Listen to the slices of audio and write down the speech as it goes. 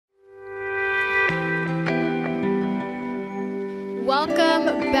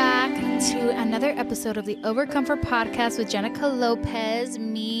Welcome back to another episode of the Overcomfort Podcast with Jenicka Lopez,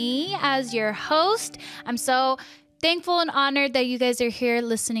 me as your host. I'm so thankful and honored that you guys are here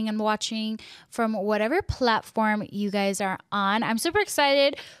listening and watching from whatever platform you guys are on. I'm super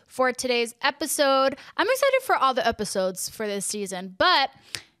excited for today's episode. I'm excited for all the episodes for this season, but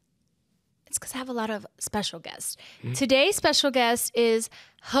it's because I have a lot of special guests. Today's special guest is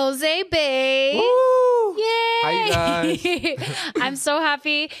Jose Bay. Woo! Yay! Hi, you guys. I'm so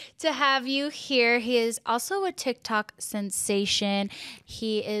happy to have you here. He is also a TikTok sensation.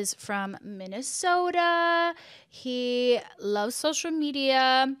 He is from Minnesota. He loves social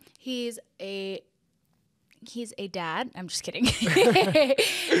media. He's a dad. I'm just kidding.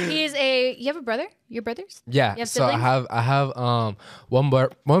 You have a brother? Your brothers? Yeah. You have So siblings? I have one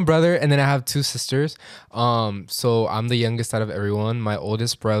brother, and then I have two sisters. So I'm the youngest out of everyone. My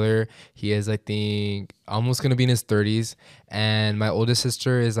oldest brother, he is, I think, almost gonna be in his 30s, and my oldest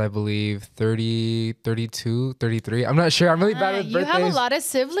sister is, I believe, 30, 32, 33. I'm not sure. I'm really bad with You birthdays. have a lot of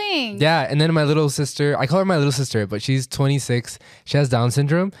siblings. Yeah, and then my little sister, I call her my little sister, but she's 26. She has Down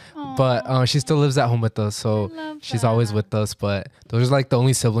syndrome, but she still lives at home with us, so love she's always that. with us. But those are like the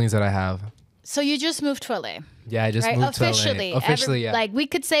only siblings that I have. So you just moved to LA. Yeah, I just Right? moved Officially. to LA. Officially, yeah. Like we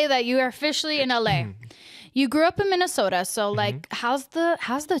could say that you are officially in LA. You grew up in Minnesota, so like how's the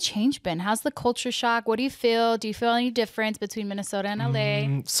change been? How's the culture shock? What do you feel? Do you feel any difference between Minnesota and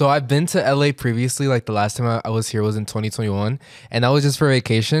LA? So I've been to LA previously. Like the last time I was here was in 2021, and that was just for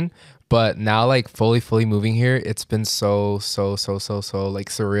vacation. But now, like fully moving here, it's been so like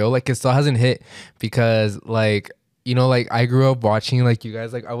surreal. Like it still hasn't hit because like, you know, like I grew up watching like you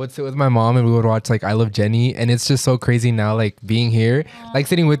guys, like I would sit with my mom and we would watch like I Love Jenny, and it's just so crazy now like being here, like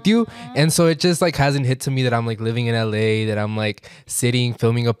sitting with you. And so it just like hasn't hit to me that I'm like living in LA, that I'm like sitting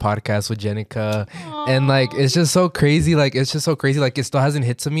filming a podcast with Jenicka, and like it's just so crazy. Like it's just so crazy. Like it still hasn't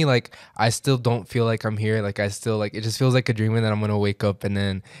hit to me. Like I still don't feel like I'm here. Like I still like it just feels like a dream, and then I'm gonna wake up and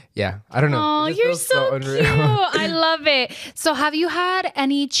then I don't know. Oh, It just you're feels so unreal. cute. I love it. So have you had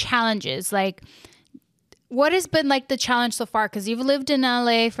any challenges? Like what has been like the challenge so far? Because you've lived in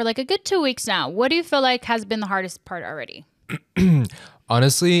LA for like a good 2 weeks now. What do you feel like has been the hardest part already?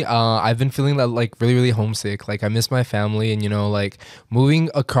 Honestly, I've been feeling that like really homesick. Like I miss my family, and you know, like moving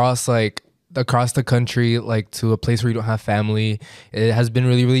across the country, like to a place where you don't have family, it has been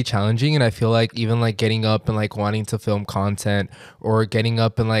really challenging. And I feel like even like getting up and like wanting to film content, or getting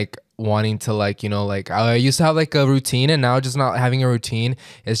up and like wanting to like, you know, like I used to have like a routine, and now just not having a routine,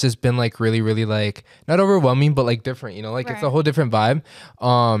 it's just been like really like not overwhelming, but like different, you know, like it's a Right. whole different vibe.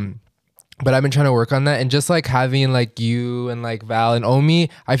 But I've been trying to work on that, and just like having like you and like Val and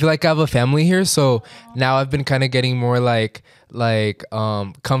Omi, I feel like I have a family here. So now I've been kind of getting more like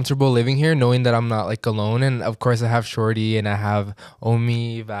comfortable living here, knowing that I'm not like alone. And of course I have Shorty, and I have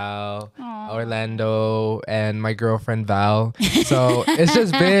Omi, Val, Orlando, and my girlfriend Val. So it's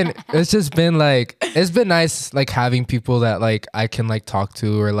been nice like having people that like I can like talk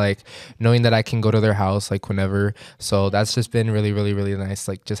to, or like knowing that I can go to their house like whenever. So that's just been really nice,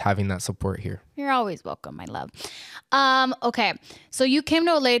 like just having that support here. You're always welcome, my love. Okay, so you came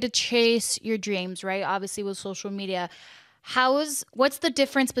to LA to chase your dreams, right? Obviously with social media. What's the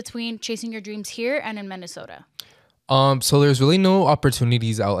difference between chasing your dreams here and in Minnesota? So there's really no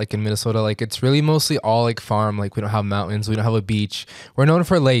opportunities out like in Minnesota. Like it's really mostly all like farm. Like we don't have mountains, we don't have a beach. We're known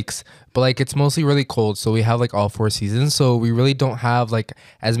for lakes, but like it's mostly really cold. So we have like all 4 seasons. So we really don't have like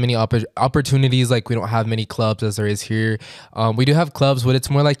as many opportunities. Like we don't have many clubs as there is here. We do have clubs, but it's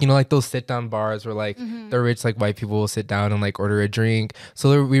more like, you know, like those sit down bars where like the rich like white people will sit down and like order a drink.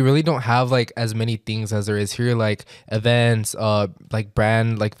 So we really don't have like as many things as there is here, like events, like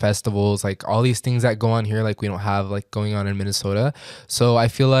brand like festivals, like all these things that go on here. Like we don't have like going on in Minnesota. So I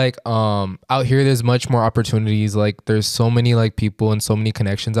feel like out here there's much more opportunities. Like there's so many like people and so many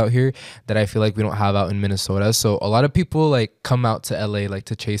connections out here that I feel like we don't have out in Minnesota. So a lot of people like come out to LA like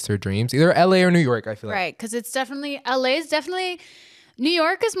to chase their dreams, either LA or New York, I feel like. Right, because it's definitely LA is definitely New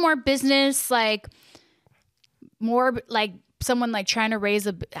York is more business, like more like someone like trying to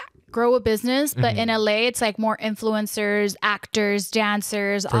grow a business, but in LA it's like more influencers, actors,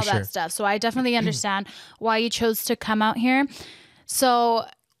 dancers, all sure. that stuff. So I definitely understand why you chose to come out here. So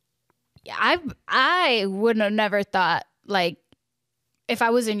I would have never thought, like, if I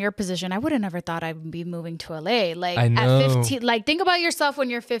was in your position, I would have never thought I'd be moving to LA. Like I know. at 15, like think about yourself when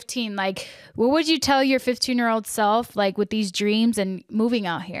you're 15. Like what would you tell your 15-year-old self, like with these dreams and moving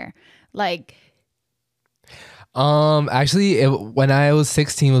out here? Like, Actually, when I was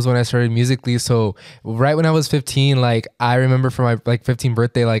 16 was when I started Musically. So right when I was 15, like I remember for my like 15th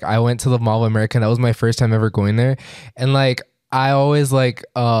birthday, like I went to the Mall of America. And that was my first time ever going there, and like I always like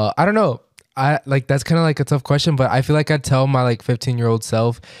I don't know. I like that's kind of like a tough question, but I feel like I'd tell my like 15-year-old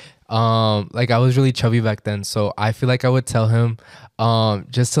self, like I was really chubby back then, so I feel like I would tell him,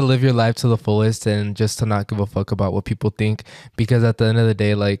 just to live your life to the fullest and just to not give a fuck about what people think, because at the end of the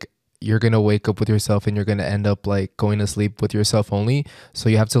day, like you're gonna wake up with yourself and you're gonna end up like going to sleep with yourself only. So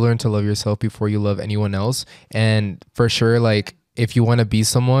you have to learn to love yourself before you love anyone else. And for sure, like if you want to be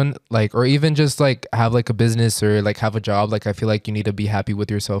someone like, or even just like have like a business or like have a job, like I feel like you need to be happy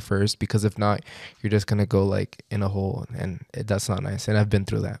with yourself first, because if not, you're just gonna go like in a hole, and that's not nice. And I've been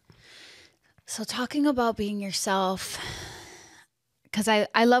through that. So talking about being yourself, because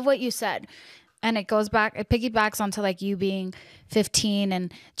I love what you said. And it piggybacks onto like you being 15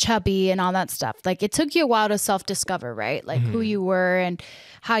 and chubby and all that stuff. Like it took you a while to self-discover, right? Like who you were and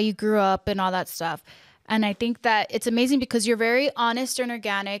how you grew up and all that stuff. And I think that it's amazing because you're very honest and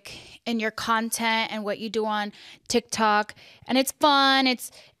organic in your content and what you do on TikTok. And it's fun. It's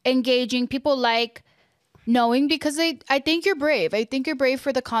engaging. People like knowing, because I think you're brave. I think you're brave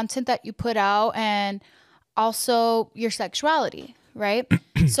for the content that you put out and also your sexuality, right?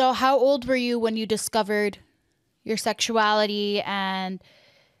 So how old were you when you discovered your sexuality and,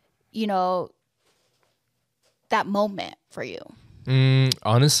 you know, that moment for you?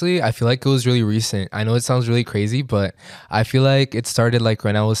 Honestly, I feel like it was really recent. I know it sounds really crazy, but I feel like it started like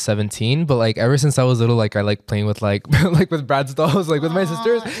when I was 17. But like ever since I was little, like I like playing with like like with Brad's dolls, like with my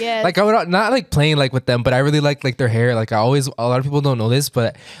sisters. Yes. Like I would not like playing like with them, but I really like their hair. Like a lot of people don't know this,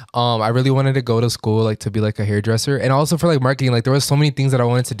 but I really wanted to go to school like to be like a hairdresser, and also for like marketing. Like there was so many things that I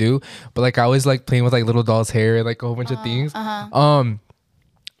wanted to do, but like I always like playing with like little dolls' hair and like a whole bunch of things.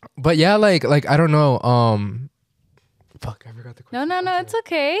 But yeah, like I don't know. Fuck, I forgot the question. No, it's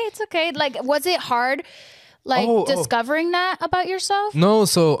okay. It's okay. Like, was it hard, like discovering that about yourself? No,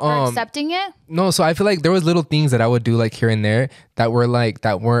 so or accepting it? No, so I feel like there was little things that I would do like here and there that were like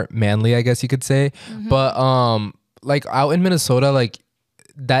that weren't manly, I guess you could say. But like out in Minnesota, like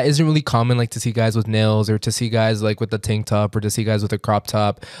that isn't really common, like to see guys with nails or to see guys like with the tank top or to see guys with a crop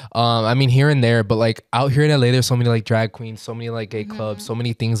top. I mean here and there, but like out here in LA, there's so many like drag queens, so many like gay clubs, so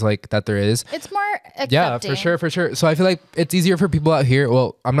many things like that there is. It's more accepting. Yeah, for sure. So I feel like it's easier for people out here.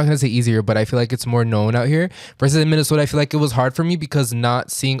 Well, I'm not gonna say easier, but I feel like it's more known out here. Versus in Minnesota, I feel like it was hard for me because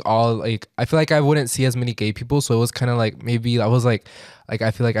not seeing all like I feel like I wouldn't see as many gay people. So it was kind of like maybe I was like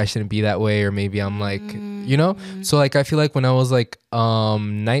I feel like I shouldn't be that way, or maybe I'm like, you know? So like I feel like when I was like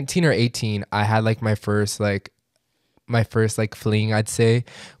 19 or 18, I had like my first like fling, I'd say,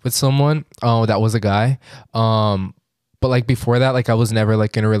 with someone that was a guy. But like before that, like I was never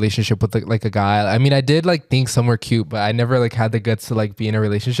like in a relationship with like a guy. I mean, I did like think some were cute, but I never like had the guts to like be in a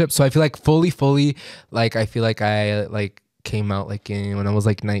relationship. So I feel like fully like I feel like I like came out like when I was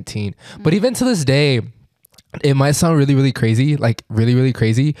like 19. But even to this day, it might sound really crazy, like really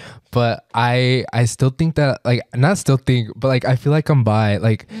crazy, but I still think that like not still think, but like I feel like I'm bi.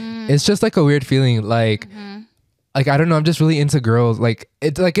 Like it's just like a weird feeling, like like I don't know, I'm just really into girls. Like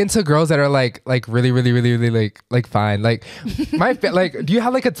it's like into girls that are like really like fine. Like my like, do you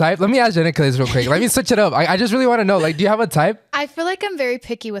have like a type? Let me ask Jenicka this real quick. Let me switch it up. I just really want to know, like, do you have a type? I feel like I'm very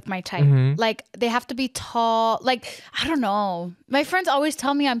picky with my type. Like they have to be tall. Like I don't know. My friends always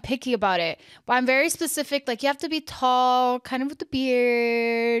tell me I'm picky about it, but I'm very specific. Like you have to be tall, kind of with the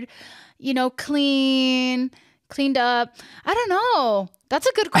beard, you know, cleaned up. I don't know. That's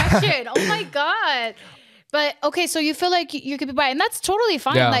a good question. Oh my God. But okay, so you feel like you could be bi, and that's totally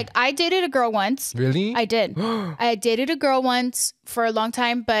fine. Yeah. Like I dated a girl once. Really? I did. I dated a girl once for a long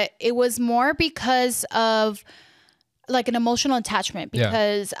time, but it was more because of like an emotional attachment,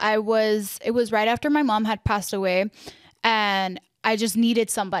 because it was right after my mom had passed away, and I just needed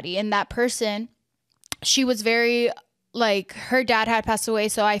somebody. And that person, she was very like, her dad had passed away,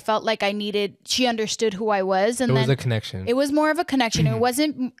 so I felt like she understood who I was, and it was a connection. It was more of a connection.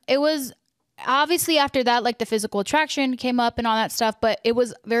 It was obviously after that, like the physical attraction came up and all that stuff, but it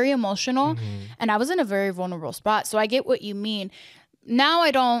was very emotional, and I was in a very vulnerable spot. So I get what you mean. Now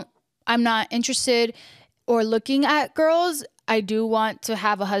I'm not interested or looking at girls. I do want to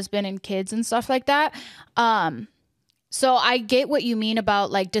have a husband and kids and stuff like that. So I get what you mean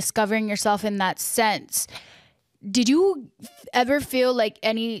about like discovering yourself in that sense. Did you ever feel like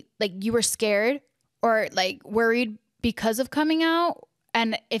you were scared or like worried because of coming out?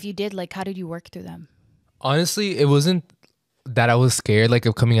 And if you did, like, how did you work through them? Honestly, it wasn't that I was scared like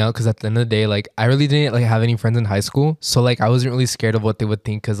of coming out, because at the end of the day, like I really didn't like have any friends in high school, so like I wasn't really scared of what they would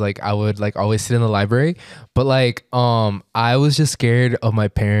think, because like I would like always sit in the library. But like I was just scared of my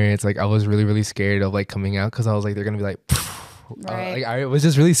parents. Like I was really scared of like coming out, because I was like, they're gonna be Right. Like I was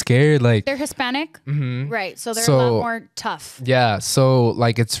just really scared. Like they're Hispanic, right? So they're a So- lot more tough. yeah, so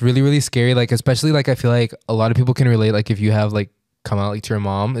like it's really really scary. Like especially like I feel like a lot of people can relate. Like if you have like come out like to your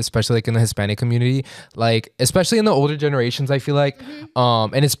mom, especially like in the Hispanic community, like especially in the older generations, I feel like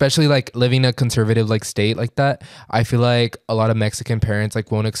and especially like living a conservative like state like that, I feel like a lot of Mexican parents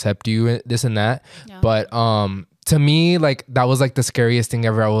like won't accept you and this and that. Yeah. But to me, like that was like the scariest thing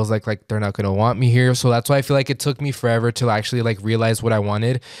ever. I was like they're not gonna want me here. So that's why I feel like it took me forever to actually like realize what I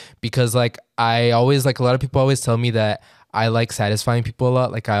wanted, because like I always like a lot of people always tell me that I like satisfying people a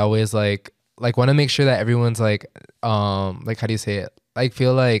lot. Like I always like want to make sure that everyone's like how do you say it? Like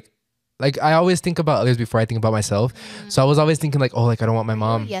feel like I always think about others before I think about myself. So I was always thinking like, oh, like I don't want my Are you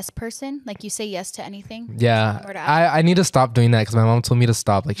mom. a yes person? Like you say yes to anything? Yeah, Someone were to ask I need to stop doing that because my mom told me to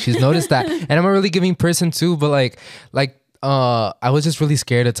stop. Like she's noticed that, and I'm a really giving person too. But I was just really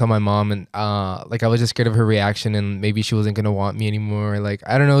scared to tell my mom, and like I was just scared of her reaction, and maybe she wasn't gonna want me anymore. Like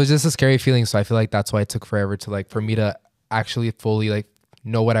I don't know, it was just a scary feeling. So I feel like that's why it took forever to like for me to actually fully like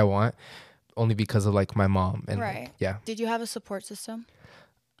know what I want, only because of like my mom. And Right. yeah, Did you have a support system?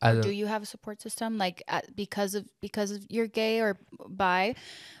 I Or don't- do you have a support system like because of you're gay or bi?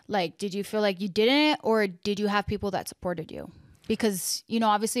 Like did you feel like you didn't, or did you have people that supported you? Because you know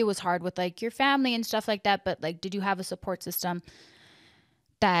obviously it was hard with like your family and stuff like that, but like did you have a support system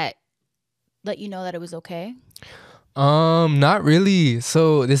that let you know that it was okay? Not really.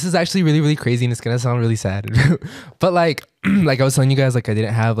 So this is actually really, really crazy, and it's gonna sound really sad. But like like I was telling you guys, like I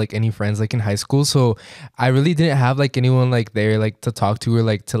didn't have like any friends like in high school. So I really didn't have like anyone like there like to talk to or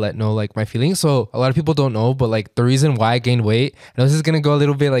like to let know like my feelings. So a lot of people don't know, but like the reason why I gained weight, and this is gonna go a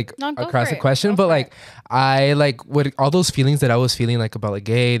little bit like No, go across for the it. question, Go but for like I like would all those feelings that I was feeling like about like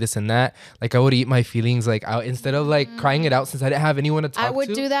gay, this and that, like I would eat my feelings like out instead of like crying it out, since I didn't have anyone to talk to. I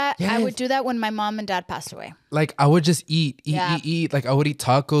would do that. I Yes. would do that when my mom and dad passed away. Like I would just eat. Yeah. Like I would eat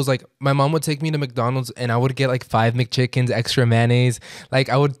tacos. Like my mom would take me to McDonald's and I would get like 5 McChickens, extra mayonnaise. Like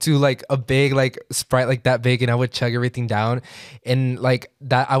I would do like a big like Sprite like that big, and I would chug everything down. And like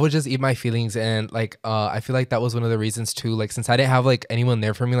that, I would just eat my feelings. And like I feel like that was one of the reasons too. Like since I didn't have like anyone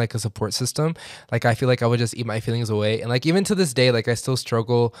there for me, like a support system, like I feel like I would just eat my feelings away. And like even to this day, like I still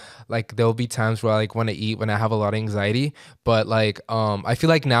struggle. Like there'll be times where I like want to eat when I have a lot of anxiety. But like I feel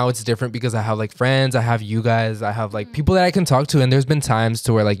like now it's different because I have like friends, I have you guys, I have like people that I can talk to. And there's been times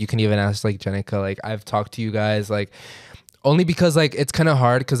to where like you can even ask like Jenicka, like I've talked to you guys, like only because like it's kind of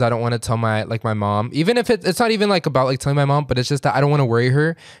hard because I don't want to tell my like my mom, even if it's not even like about like telling my mom, but it's just that I don't want to worry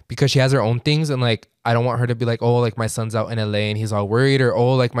her because she has her own things. And like I don't want her to be like, oh, like my son's out in LA and he's all worried, or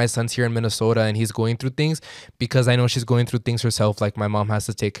oh, like my son's here in Minnesota and he's going through things, because I know she's going through things herself. Like my mom has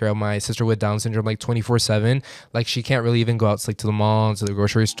to take care of my sister with Down syndrome like 24/7. Like she can't really even go out like to the mall, to the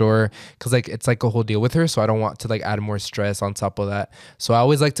grocery store, because like it's like a whole deal with her. So I don't want to like add more stress on top of that. So I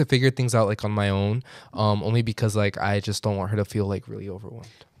always like to figure things out like on my own, only because like I just don't want her to feel like really overwhelmed.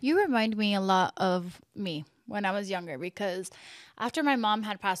 You remind me a lot of me when I was younger, because after my mom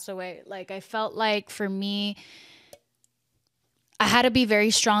had passed away, like I felt like for me, I had to be very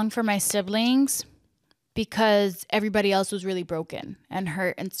strong for my siblings because everybody else was really broken and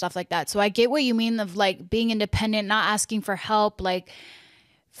hurt and stuff like that. So I get what you mean of like being independent, not asking for help, like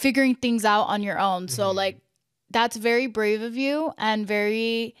figuring things out on your own. So like that's very brave of you and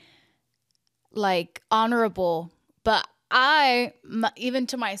very like honorable. But even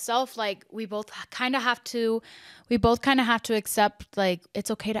to myself, like we both kind of have to accept like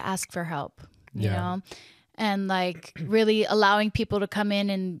it's okay to ask for help, you know, and like really allowing people to come in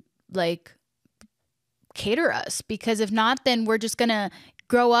and like cater us, because if not, then we're just gonna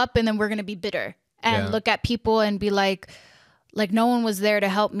grow up and then we're gonna be bitter and look at people and be like no one was there to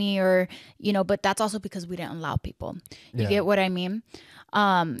help me, or you know. But that's also because we didn't allow people. You get what I mean?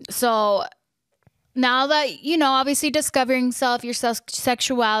 So now that, you know, obviously discovering your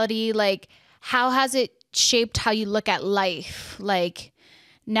sexuality, like how has it shaped how you look at life? Like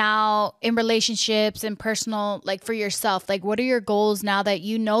now in relationships and personal, like for yourself, like what are your goals now that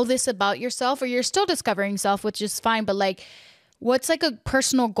you know this about yourself, or you're still discovering yourself, which is fine, but like what's like a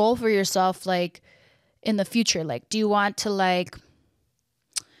personal goal for yourself, like in the future? Like, do you want to like,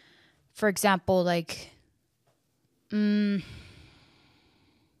 for example, like,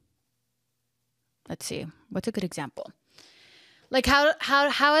 let's see, what's a good example? Like how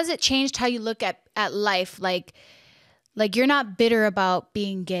has it changed how you look at life? Like you're not bitter about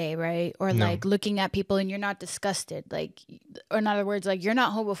being gay, right? Or like looking at people and you're not disgusted. Like, or in other words, like you're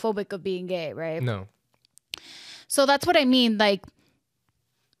not homophobic of being gay, right? No. So that's what I mean. Like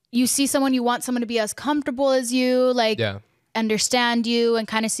you see someone, you want someone to be as comfortable as you, like understand you and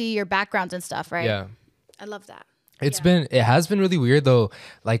kind of see your backgrounds and stuff, right? Yeah. I love that. It has been really weird though.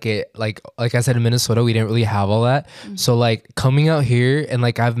 Like I said, in Minnesota, we didn't really have all that. So like coming out here and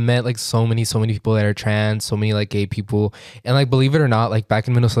like I've met like so many people that are trans, so many like gay people. And like, believe it or not, like back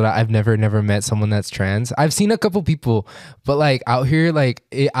in Minnesota, I've never met someone that's trans. I've seen a couple people, but like out here, like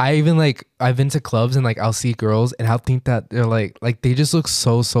I've been to clubs and like I'll see girls and I'll think that they're like they just look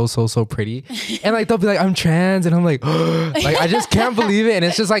so pretty. And like they'll be like, I'm trans, and I'm like, like I just can't believe it. And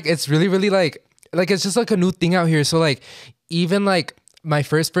it's just like, it's really like it's just like a new thing out here. So like even like my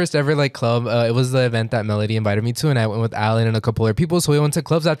first ever like club, it was the event that Melody invited me to, and I went with Alan and a couple other people. So we went to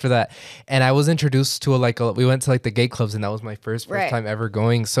clubs after that, and I was introduced to we went to like the gay clubs, and that was my first time ever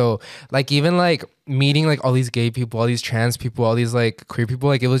going. So like even like meeting like all these gay people, all these trans people, all these like queer people,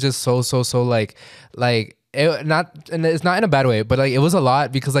 like it was just so like it's not in a bad way, but like it was a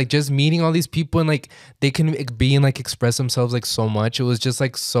lot, because like just meeting all these people and like they can be and like express themselves like so much. It was just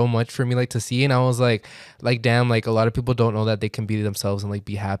like so much for me like to see, and I was like damn, like a lot of people don't know that they can be themselves and like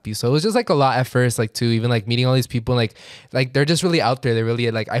be happy. So it was just like a lot at first, like too, even like meeting all these people, like they're just really out there. They're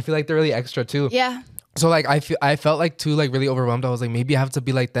really like, I feel like they're really extra too. Yeah. So like I felt like too like really overwhelmed. I was like, maybe I have to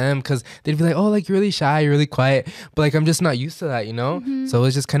be like them, because they'd be like, oh, like you're really shy, you're really quiet, but like I'm just not used to that, you know. So it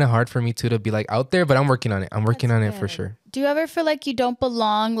was just kind of hard for me too to be like out there, but I'm working on it. I'm working on it for sure. Do you ever feel like you don't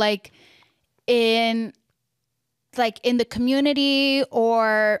belong like in the community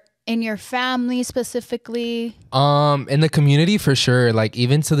or in your family specifically? In the community for sure. Like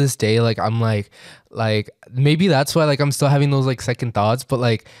even to this day, like I'm like maybe that's why like I'm still having those like second thoughts, but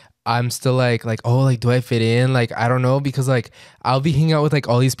like I'm still like, oh, like, do I fit in? Like, I don't know, because like I'll be hanging out with like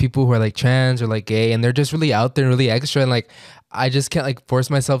all these people who are like trans or like gay, and they're just really out there and really extra, and like I just can't like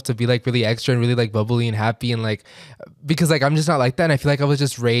force myself to be like really extra and really like bubbly and happy, and like because like I'm just not like that. And I feel like I was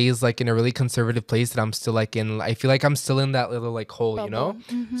just raised like in a really conservative place that I'm still like in. I feel like I'm still in that little like hole, you know.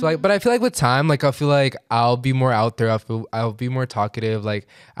 So like, but I feel like with time, like I feel like I'll be more out there. I'll be more talkative. Like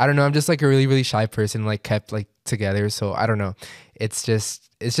I don't know, I'm just like a really shy person, like kept like together. So I don't know. It's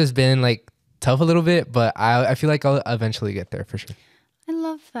just been like tough a little bit, but I feel like I'll eventually get there for sure. I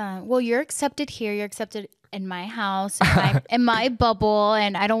love that. Well, you're accepted here. You're accepted in my house, in my bubble,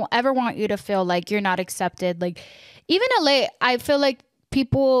 and I don't ever want you to feel like you're not accepted. Like even LA, I feel like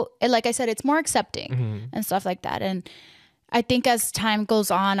people, like I said, it's more accepting and stuff like that. And I think as time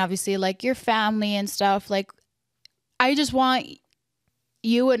goes on, obviously, like your family and stuff, like I just want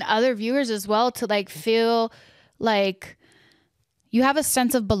you and other viewers as well to like feel like you have a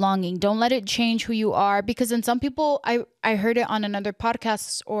sense of belonging. Don't let it change who you are, because in some people, I heard it on another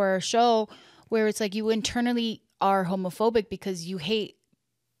podcast or show where it's like you internally are homophobic because you hate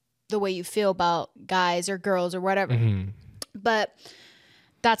the way you feel about guys or girls or whatever. But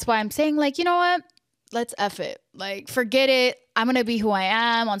that's why I'm saying, like, you know what? Let's F it. Like, forget it. I'm going to be who I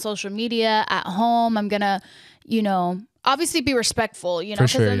am on social media, at home. I'm going to, you know, obviously be respectful, you know,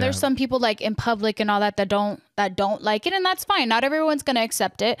 because then there's some people like in public and all that don't like it, and that's fine. Not everyone's gonna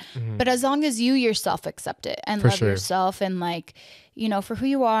accept it, but as long as you yourself accept it and love yourself and like, you know, for who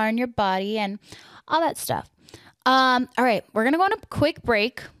you are and your body and all that stuff. All right, we're gonna go on a quick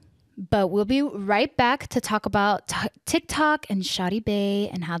break, but we'll be right back to talk about TikTok and Shawty Bay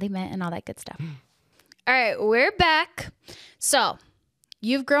and how they met and all that good stuff. All right, we're back. So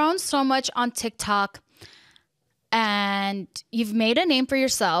you've grown so much on TikTok and you've made a name for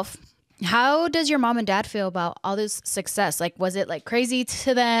yourself. How does your mom and dad feel about all this success? Like, was it like crazy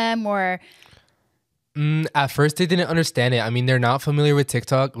to them, or? At first, they didn't understand it. I mean, they're not familiar with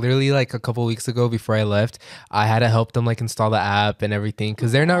TikTok. Literally, like a couple weeks ago before I left, I had to help them like install the app and everything,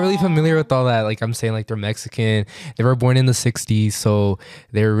 because they're not really familiar with all that. Like I'm saying, like they're Mexican. They were born in the 60s, so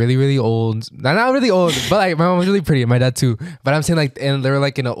they're really old. They're not really old, but like my mom was really pretty, and my dad too. But I'm saying like, and they're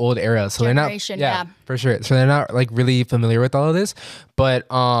like in an old era, so they're not. Yeah, for sure. So they're not like really familiar with all of this. But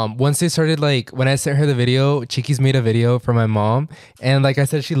once they started, like when I sent her the video, Chiqui's made a video for my mom, and like I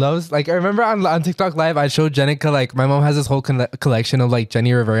said, she loves, like I remember on TikTok Live, I showed Jenicka, like my mom has this whole collection of like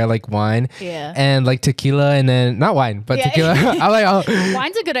Jenny Rivera like wine, and like tequila, and then not wine but tequila. I'm like, oh,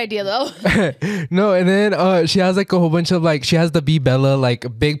 wine's a good idea though. No, and then she has like a whole bunch of like, she has the Be Bella like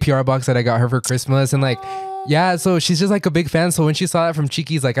big PR box that I got her for Christmas, and like yeah, so she's just like a big fan. So when she saw that from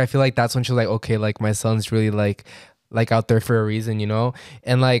Chiquis, like I feel like that's when she was like, okay, like my son's really like out there for a reason, you know.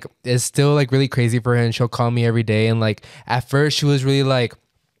 And like it's still like really crazy for her, and she'll call me every day. And like at first she was really like,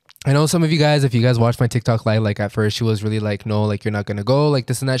 I know some of you guys, if you guys watch my TikTok live, like at first she was really like, no, like you're not gonna go, like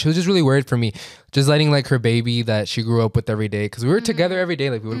this and that. She was just really worried for me, just letting like her baby that she grew up with every day, because we were together every day.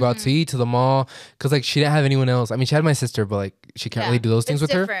 Like we would go out to eat, to the mall, because like she didn't have anyone else. I mean, she had my sister, but like she can't really do those things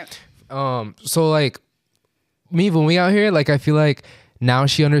with her. So like me, when we out here, like I feel like now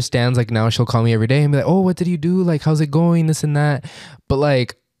she understands. Like now she'll call me every day and be like, oh, what did you do? Like, how's it going? This and that. But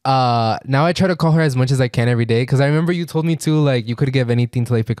like, now I try to call her as much as I can every day, because I remember you told me to, like, you could give anything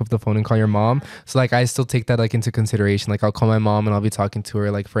to like pick up the phone and call your mom. So like I still take that like into consideration. Like I'll call my mom and I'll be talking to her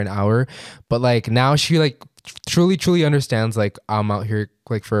like for an hour. But like now she like truly understands like I'm out here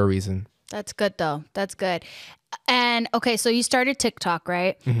like for a reason. That's good though. That's good. And okay, so you started TikTok,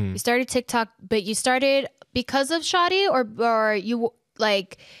 right? You started TikTok, but you started because of Shadi, or you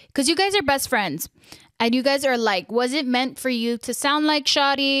like, because you guys are best friends. And you guys are like, was it meant for you to sound like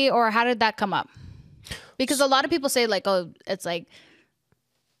Shadi, or how did that come up? Because a lot of people say like, oh, it's like,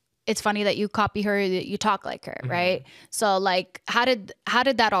 it's funny that you copy her, that you talk like her, right? So like, how did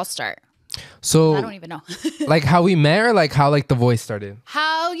that all start? So I don't even know. Like how we met, or like how like the voice started?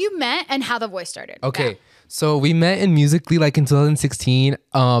 How you met and how the voice started. Okay. Yeah. So we met in Musical.ly like in 2016.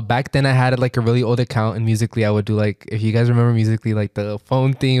 Back then I had like a really old account in Musical.ly. I would do like, if you guys remember Musical.ly, like the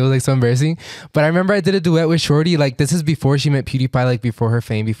phone thing, it was like so embarrassing. But I remember I did a duet with Shorty. Like this is before she met PewDiePie, like before her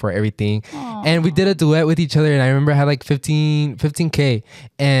fame, before everything. Aww. And we did a duet with each other. And I remember I had like 15K.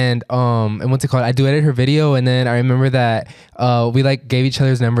 And what's it called? I duetted her video. And then I remember that we like gave each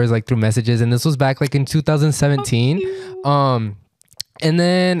other's numbers like through messages. And this was back like in 2017. And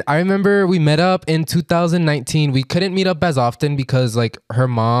then I remember we met up in 2019. We couldn't meet up as often because like her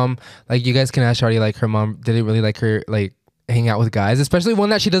mom, like you guys can ask Shawty, like her mom didn't really like her like hang out with guys, especially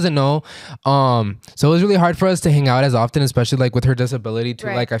one that she doesn't know. So it was really hard for us to hang out as often, especially like with her disability too.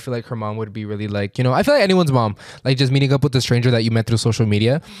 Right. Like I feel like her mom would be really like, you know, I feel like anyone's mom, like just meeting up with a stranger that you met through social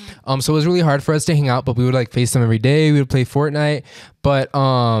media. So it was really hard for us to hang out, but we would like FaceTime every day. We would play Fortnite. But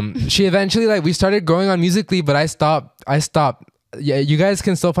she eventually like, we started growing on Musical.ly, but I stopped. Yeah, you guys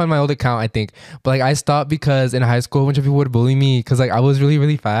can still find my old account, I think. But like I stopped because in high school a bunch of people would bully me because like I was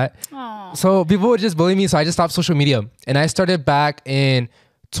really fat. Aww. So people would just bully me, so I just stopped social media. And I started back in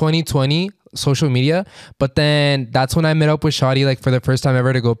 2020 social media, but then that's when I met up with Shadi like for the first time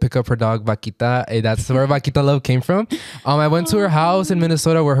ever to go pick up her dog Vaquita. That's where Vaquita love came from. I went to her house in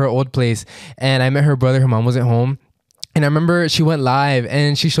Minnesota, where her old place, and I met her brother. Her mom wasn't home. And I remember she went live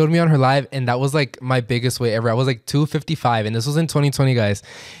and she showed me on her live, and that was like my biggest weight ever. I was like 255, and this was in 2020, guys.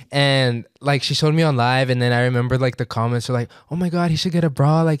 And like she showed me on live, and then I remember like the comments were like, oh my God, he should get a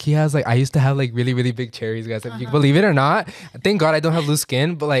bra. Like he has like, I used to have like really big cherries, guys. If you can believe it or not. Thank God I don't have loose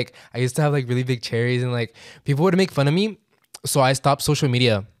skin, but like I used to have like really big cherries, and like people would make fun of me. So I stopped social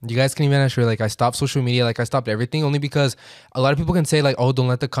media. You guys can even assure, like I stopped social media, like I stopped everything, only because a lot of people can say like, oh, don't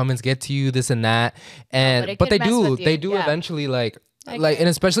let the comments get to you, this and that. And but they do eventually, like and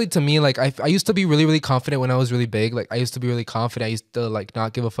especially to me, like I used to be really confident when I was really big. Like I used to be really confident. I used to like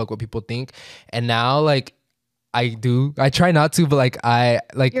not give a fuck what people think. And now like I try not to, but like I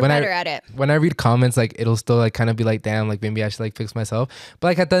like You're better at it. When I read comments, like it'll still like kind of be like, damn, like maybe I should like fix myself. But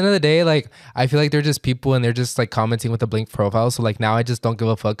like at the end of the day, like I feel like they're just people and they're just like commenting with a blank profile. So like now I just don't give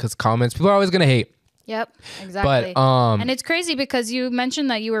a fuck, because comments, people are always gonna hate. Yep, exactly. But and it's crazy because you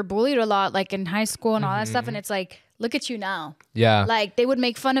mentioned that you were bullied a lot, like in high school and all that stuff, and it's like, look at you now. Yeah. Like they would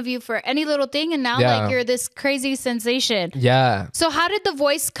make fun of you for any little thing, and now like you're this crazy sensation. Yeah. So how did the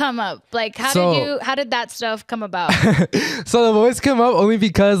voice come up? Like how did that stuff come about? So the voice came up only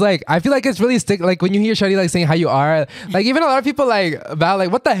because like I feel like it's really like when you hear Shadi like saying how you are, like even a lot of people like about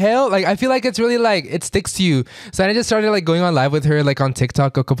like what the hell? Like I feel like it's really like it sticks to you. So I just started like going on live with her like on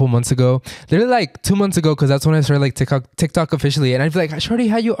TikTok a couple months ago. Literally like 2 months ago, because that's when I started like TikTok officially. And I'd be like, Shorty,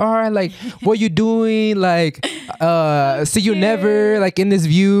 how you are? Like what you doing? Like see you never, like in this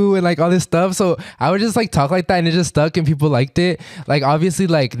view, and like all this stuff. So I would just like talk like that, and it just stuck, and people liked it. Like obviously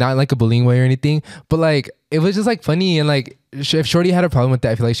like not in like a bullying way or anything, but like it was just like funny. And like if Shorty had a problem with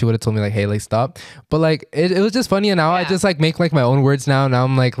that, I feel like she would have told me like, hey, like stop. But like it was just funny, and now I just like make like my own words now. Now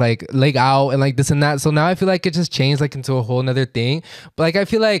I'm like leg out and like this and that. So now I feel like it just changed like into a whole nother thing. But like I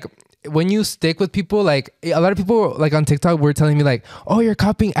feel like when you stick with people, like a lot of people like on TikTok were telling me like, oh, you're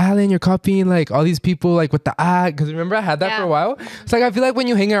copying Alan, you're copying like all these people like with the ad, because remember I had that for a while. So like I feel like when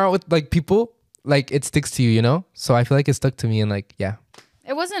you hang out with like people, like it sticks to you, you know. So I feel like it stuck to me, and like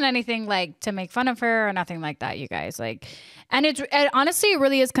it wasn't anything like to make fun of her or nothing like that, you guys. Like, and it honestly it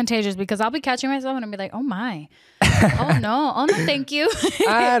really is contagious, because I'll be catching myself and I'll be like, oh my, oh no, thank you.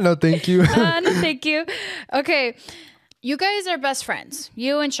 No thank you. No thank you. Okay. You guys are best friends,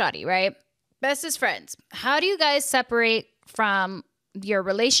 you and Shadi, right? Bestest friends. How do you guys separate from your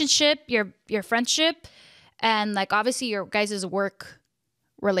relationship, your friendship, and like obviously your guys' work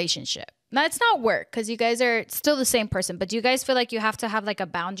relationship? Now it's not work, because you guys are still the same person, but do you guys feel like you have to have like a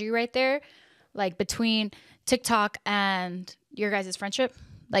boundary right there, like between TikTok and your guys' friendship,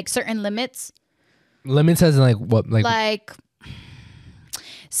 like certain limits? Limits as in like what? Like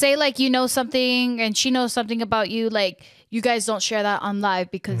say like you know something and she knows something about you, like you guys don't share that on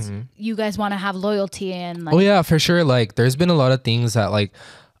live because you guys want to have loyalty and like. Oh yeah, for sure. Like there's been a lot of things that like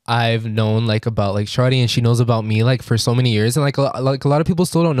I've known like about like Shawty, and she knows about me like for so many years, and like a lot of people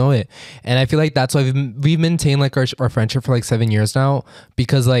still don't know it. And I feel like that's why we've maintained like our friendship for like 7 years now,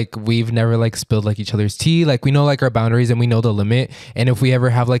 because like we've never like spilled like each other's tea. Like we know like our boundaries and we know the limit, and if we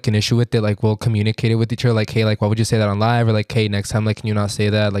ever have like an issue with it, like we'll communicate it with each other, like, hey, like why would you say that on live, or like, hey, next time like can you not say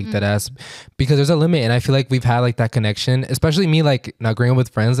that, like that ass, because there's a limit. And I feel like we've had like that connection, especially me, like not growing up with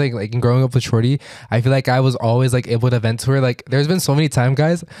friends, like and growing up with Shorty. I feel like I was always like able to vent to her. Like there's been so many times,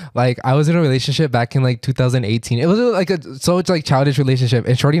 guys, like I was in a relationship back in like 2018. It was like a so like childish relationship,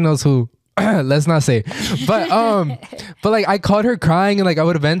 and Shorty knows who. Let's not say, but like I caught her crying, and like I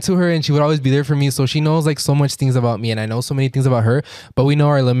would vent to her, and she would always be there for me. So she knows like so much things about me, and I know so many things about her, but we know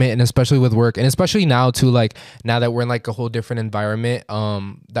our limit. And especially with work, and especially now too, like now that we're in like a whole different environment,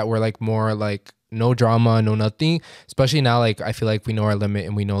 that we're like more like no drama, no nothing. Especially now, like I feel like we know our limit,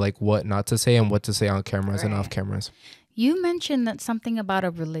 and we know like what not to say and what to say on cameras and off cameras. You mentioned that something about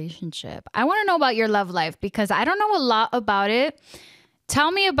a relationship. I want to know about your love life because I don't know a lot about it. Tell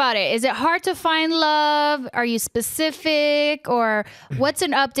me about it. Is it hard to find love? Are you specific, or what's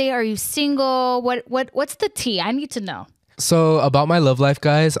an update? Are you single? What's the tea? I need to know. So about my love life,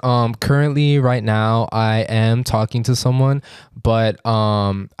 guys, currently right now I am talking to someone, but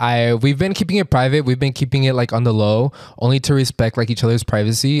we've been keeping it private. We've been keeping it like on the low, only to respect like each other's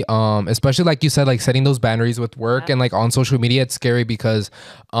privacy. Especially like you said, like setting those boundaries with work and like on social media. It's scary because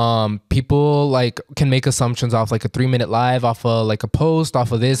people like can make assumptions off like a 3-minute live, off of like a post,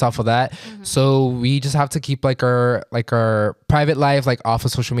 off of this, off of that. So we just have to keep like our private life like off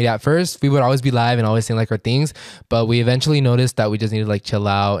of social media. At first we would always be live and always saying like our things, but we eventually noticed that we just need to like chill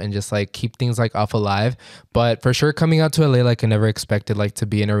out and just like keep things like off of live. But for sure, coming out to LA, like I never expected like to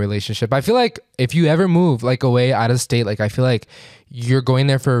be in a relationship. I feel like if you ever move like away out of state, like I feel like you're going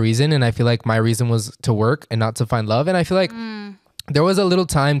there for a reason, and I feel like my reason was to work and not to find love. And I feel like there was a little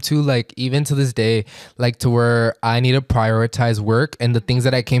time too, like even to this day, like to where I need to prioritize work and the things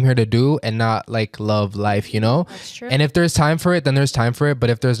that I came here to do, and not like love life, you know? That's true. And if there's time for it, then there's time for it. But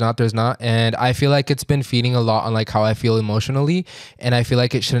if there's not, there's not. And I feel like it's been feeding a lot on like how I feel emotionally. And I feel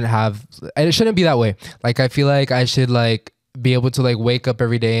like it shouldn't be that way. Like I feel like I should like be able to like wake up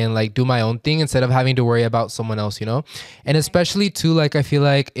every day and like do my own thing instead of having to worry about someone else, you know? And especially too, like I feel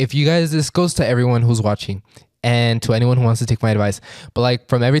like if you guys, this goes to everyone who's watching and to anyone who wants to take my advice, but like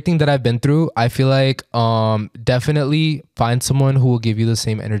from everything that I've been through, I feel like definitely find someone who will give you the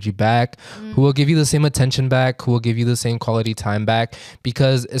same energy back, who will give you the same attention back, who will give you the same quality time back.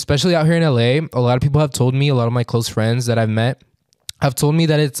 Because especially out here in LA, a lot of people have told me, a lot of my close friends that I've met have told me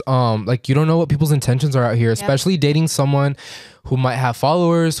that it's like you don't know what people's intentions are out here, especially dating someone who might have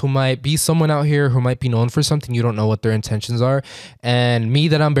followers, who might be someone out here who might be known for something. You don't know what their intentions are. And me,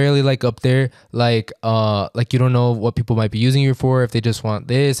 that I'm barely like up there, like you don't know what people might be using you for, if they just want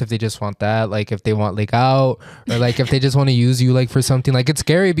this, if they just want that, like if they want like out, or like if they just want to use you like for something. Like it's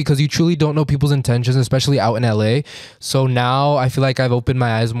scary because you truly don't know people's intentions, especially out in LA. So now I feel like I've opened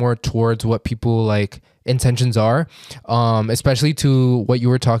my eyes more towards what people like intentions are, especially to what you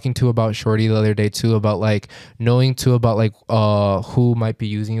were talking to about Shorty the other day too, about like knowing too about like who might be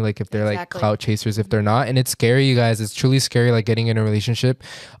using you, like if they're like clout chasers, if they're not. And it's scary, you guys. It's truly scary, like getting in a relationship.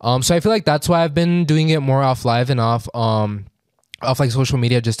 So I feel like that's why I've been doing it more off live and off like social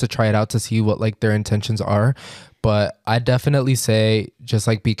media, just to try it out to see what like their intentions are. But I definitely say just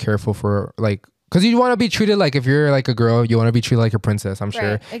like be careful for like, because you want to be treated like, if you're like a girl, you want to be treated like a princess, I'm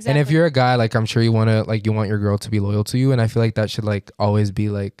sure. Exactly. And if you're a guy, like I'm sure you want your girl to be loyal to you. And I feel like that should like always be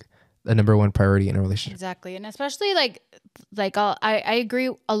like the number one priority in a relationship. Exactly. And especially like I agree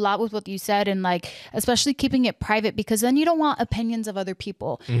a lot with what you said, and like especially keeping it private, because then you don't want opinions of other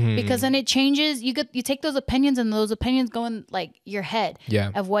people, because then it changes. You take those opinions, and those opinions go in like your head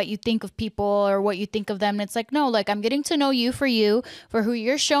of what you think of people or what you think of them. And it's like, no, like I'm getting to know you, for who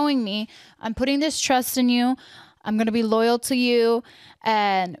you're showing me. I'm putting this trust in you. I'm going to be loyal to you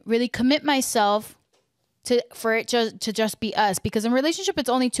and really commit myself for it to just be us, because in a relationship it's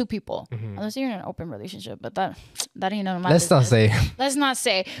only two people, unless you're in an open relationship, but that ain't none of my business. Let's not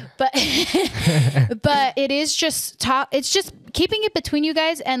say but but it is just it's just keeping it between you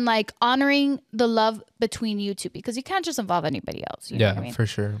guys, and like honoring the love between you two, because you can't just involve anybody else, you know what I mean? For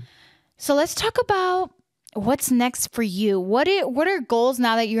sure. So let's talk about what's next for you. What are goals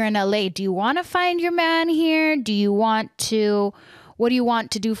now that you're in LA? Do you want to find your man here? What do you want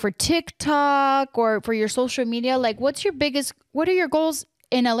to do for TikTok or for your social media? Like, what are your goals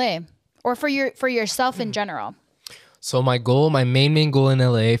in LA, or for yourself in general? So my main goal in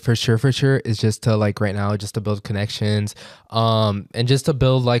LA for sure is just to like right now just to build connections, and just to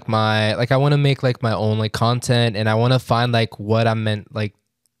build like I want to make like my own like content, and I want to find like what I'm meant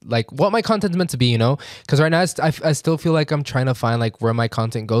like what my content's meant to be, you know, because right now I still feel like I'm trying to find like where my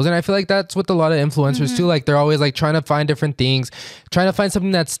content goes, and I feel like that's with a lot of influencers too. Like they're always like trying to find different things, trying to find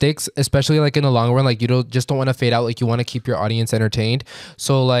something that sticks, especially like in the long run. Like you don't want to fade out, like you want to keep your audience entertained.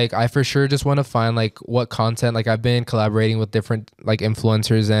 So like I for sure just want to find like what content, like I've been collaborating with different like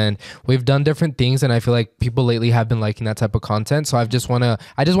influencers, and we've done different things, and I feel like people lately have been liking that type of content. So I just want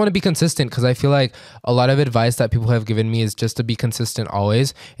to be consistent, because I feel like a lot of advice that people have given me is just to be consistent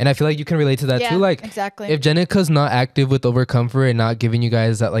always. And I feel like you can relate to that too. Like exactly. If Jenicka's not active with Overcomfort and not giving you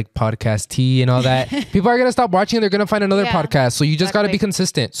guys that like podcast tea and all that, people are going to stop watching and they're going to find another podcast. So you just got to be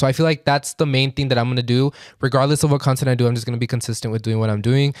consistent. So I feel like that's the main thing that I'm going to do. Regardless of what content I do, I'm just going to be consistent with doing what I'm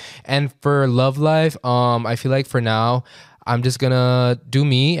doing. And for love life, I feel like for now, I'm just going to do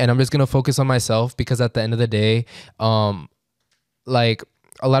me, and I'm just going to focus on myself, because at the end of the day, like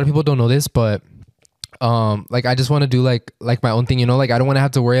a lot of people don't know this, but like I just want to do like my own thing, you know, like I don't want to have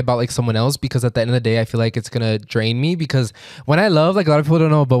to worry about like someone else, because at the end of the day I feel like it's gonna drain me, because when I love, like a lot of people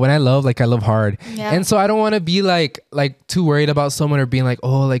don't know, but when I love, like I love hard. And so I don't want to be like too worried about someone, or being like,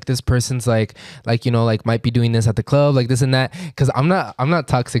 oh, like this person's like you know, like might be doing this at the club, like this and that, because I'm not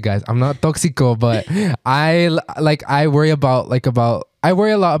toxic, guys. I'm not toxico, but I worry I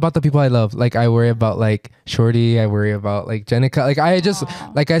worry a lot about the people I love. Like I worry about like Shorty. I worry about like Jenicka. Like I just,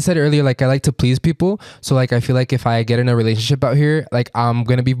 like I said earlier, like I like to please people. So like I feel like if I get in a relationship out here, like I'm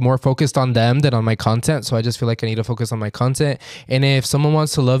going to be more focused on them than on my content. So I just feel like I need to focus on my content. And if someone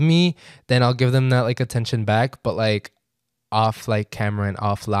wants to love me, then I'll give them that like attention back. But like off like camera and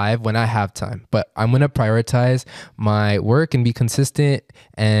off live when I have time. But I'm going to prioritize my work and be consistent,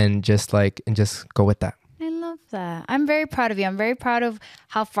 and just go with that. That. I'm very proud of you. I'm very proud of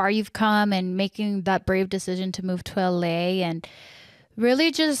how far you've come, and making that brave decision to move to LA, and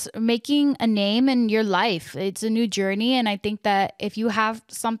really just making a name in your life. It's a new journey, and I think that if you have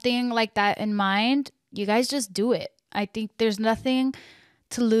something like that in mind, you guys just do it. I think there's nothing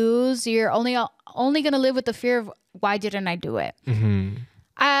to lose. You're only going to live with the fear of, why didn't I do it?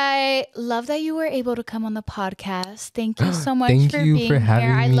 I love that you were able to come on the podcast. Thank you so much for being here.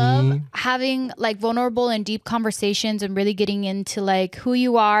 I love having like vulnerable and deep conversations, and really getting into like who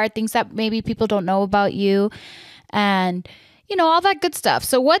you are, things that maybe people don't know about you, and you know, all that good stuff.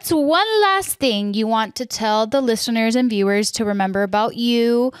 So what's one last thing you want to tell the listeners and viewers to remember about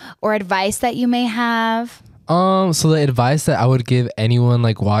you, or advice that you may have? So the advice that I would give anyone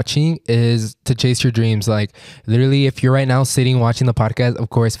like watching is to chase your dreams. Like literally, if you're right now sitting watching the podcast, of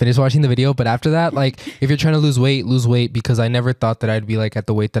course, finish watching the video. But after that, like if you're trying to lose weight, because I never thought that I'd be like at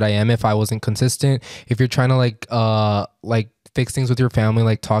the weight that I am if I wasn't consistent. If you're trying to like fix things with your family,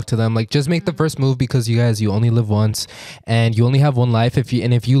 like talk to them, like just make the first move, because you only live once, and you only have one life. If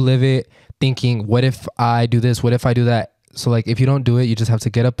you live it thinking, what if I do this? What if I do that? So like if you don't do it, you just have to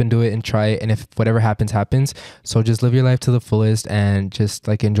get up and do it and try it. And if whatever happens. So just live your life to the fullest, and just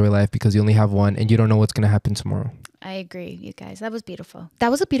like enjoy life, because you only have one, and you don't know what's going to happen tomorrow. I agree, you guys. That was beautiful. That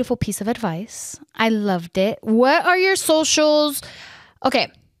was a beautiful piece of advice. I loved it. What are your socials?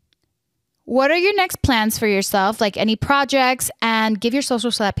 Okay. What are your next plans for yourself? Like any projects, and give your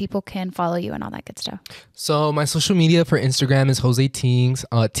socials so that people can follow you and all that good stuff. So my social media for Instagram is Jose Tings,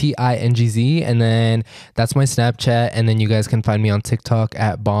 Tingz, and then that's my Snapchat. And then you guys can find me on TikTok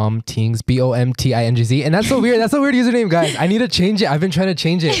at BomTings, BOMTINGZ. And that's so weird. That's a weird username, guys. I need to change it. I've been trying to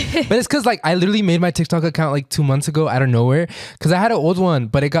change it, but it's because like I literally made my TikTok account like 2 months ago out of nowhere, because I had an old one,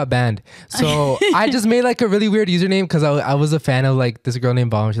 but it got banned. So I just made like a really weird username, because I was a fan of like this girl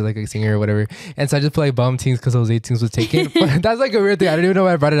named Bom. She's like a singer or whatever. And so I just put like BomTings because Jose Tings was taken. But that's like a weird thing. I don't even know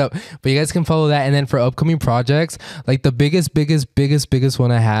why I brought it up. But you guys can follow that. And then for upcoming projects, like the biggest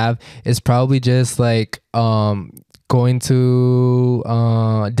one I have is probably just like going to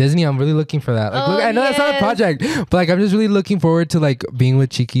Disney. I'm really looking for that. Like, look, I know that's not a project, but like I'm just really looking forward to like being with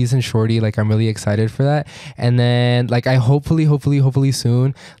Chiquis and Shorty. Like I'm really excited for that. And then like I hopefully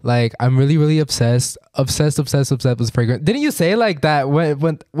soon, like I'm really obsessed with fragrance. Didn't you say like that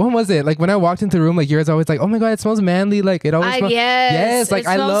when was it? Like when I walked into the room, like you guys always like, oh my god, it smells manly. Like it always smells. Yes, like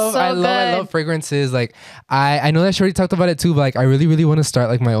I love fragrances. Like I know that Shorty talked about it too, but like I really want to start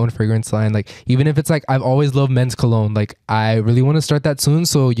like my own fragrance line. Like even if it's like I've always loved men's cologne. alone. Like I really want to start that soon,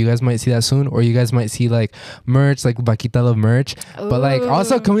 so you guys might see that soon, or you guys might see like merch, like Vaquita Love merch. Ooh. But like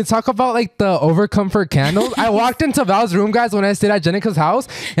also, can we talk about like the Overcomfort candles? I walked into Val's room, guys, when I stayed at Jenicka's house,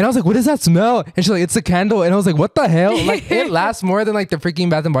 and I was like, what does that smell? And she's like, it's a candle. And I was like, what the hell? Like it lasts more than like the freaking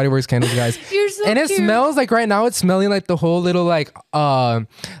Bath and Body Works candles, guys. You're so and it cute. smells like right now it's smelling like the whole little like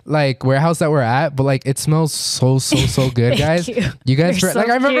warehouse that we're at, but like it smells so good, guys. You guys so like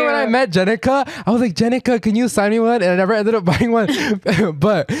I remember when I met Jenicka, I was like, Jenicka, can you sign me one? And I never ended up buying one.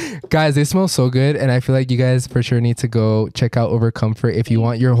 But guys, they smell so good, and I feel like you guys for sure need to go check out Overcomfort if you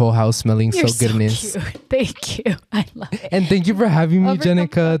want your whole house smelling so goodness. Cute. Thank you. I love it. And thank you for having me,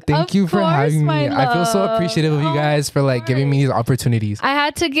 Jenicka. Thank you for having me. Love. I feel so appreciative of you guys for like giving me these opportunities. I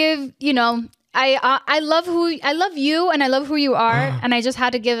had to give, I love you, and I love who you are, and I just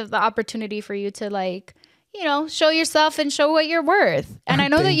had to give the opportunity for you to like, show yourself and show what you're worth. And I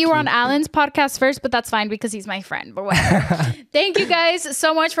know that you were on Alan's podcast first, but that's fine because he's my friend. But whatever. Thank you guys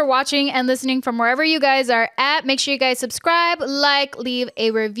so much for watching and listening from wherever you guys are at. Make sure you guys subscribe, like, leave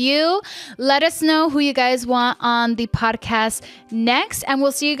a review. Let us know who you guys want on the podcast next, and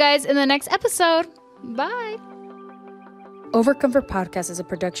we'll see you guys in the next episode. Bye. Overcomfort Podcast is a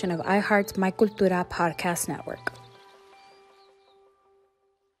production of iHeart's My Cultura Podcast Network.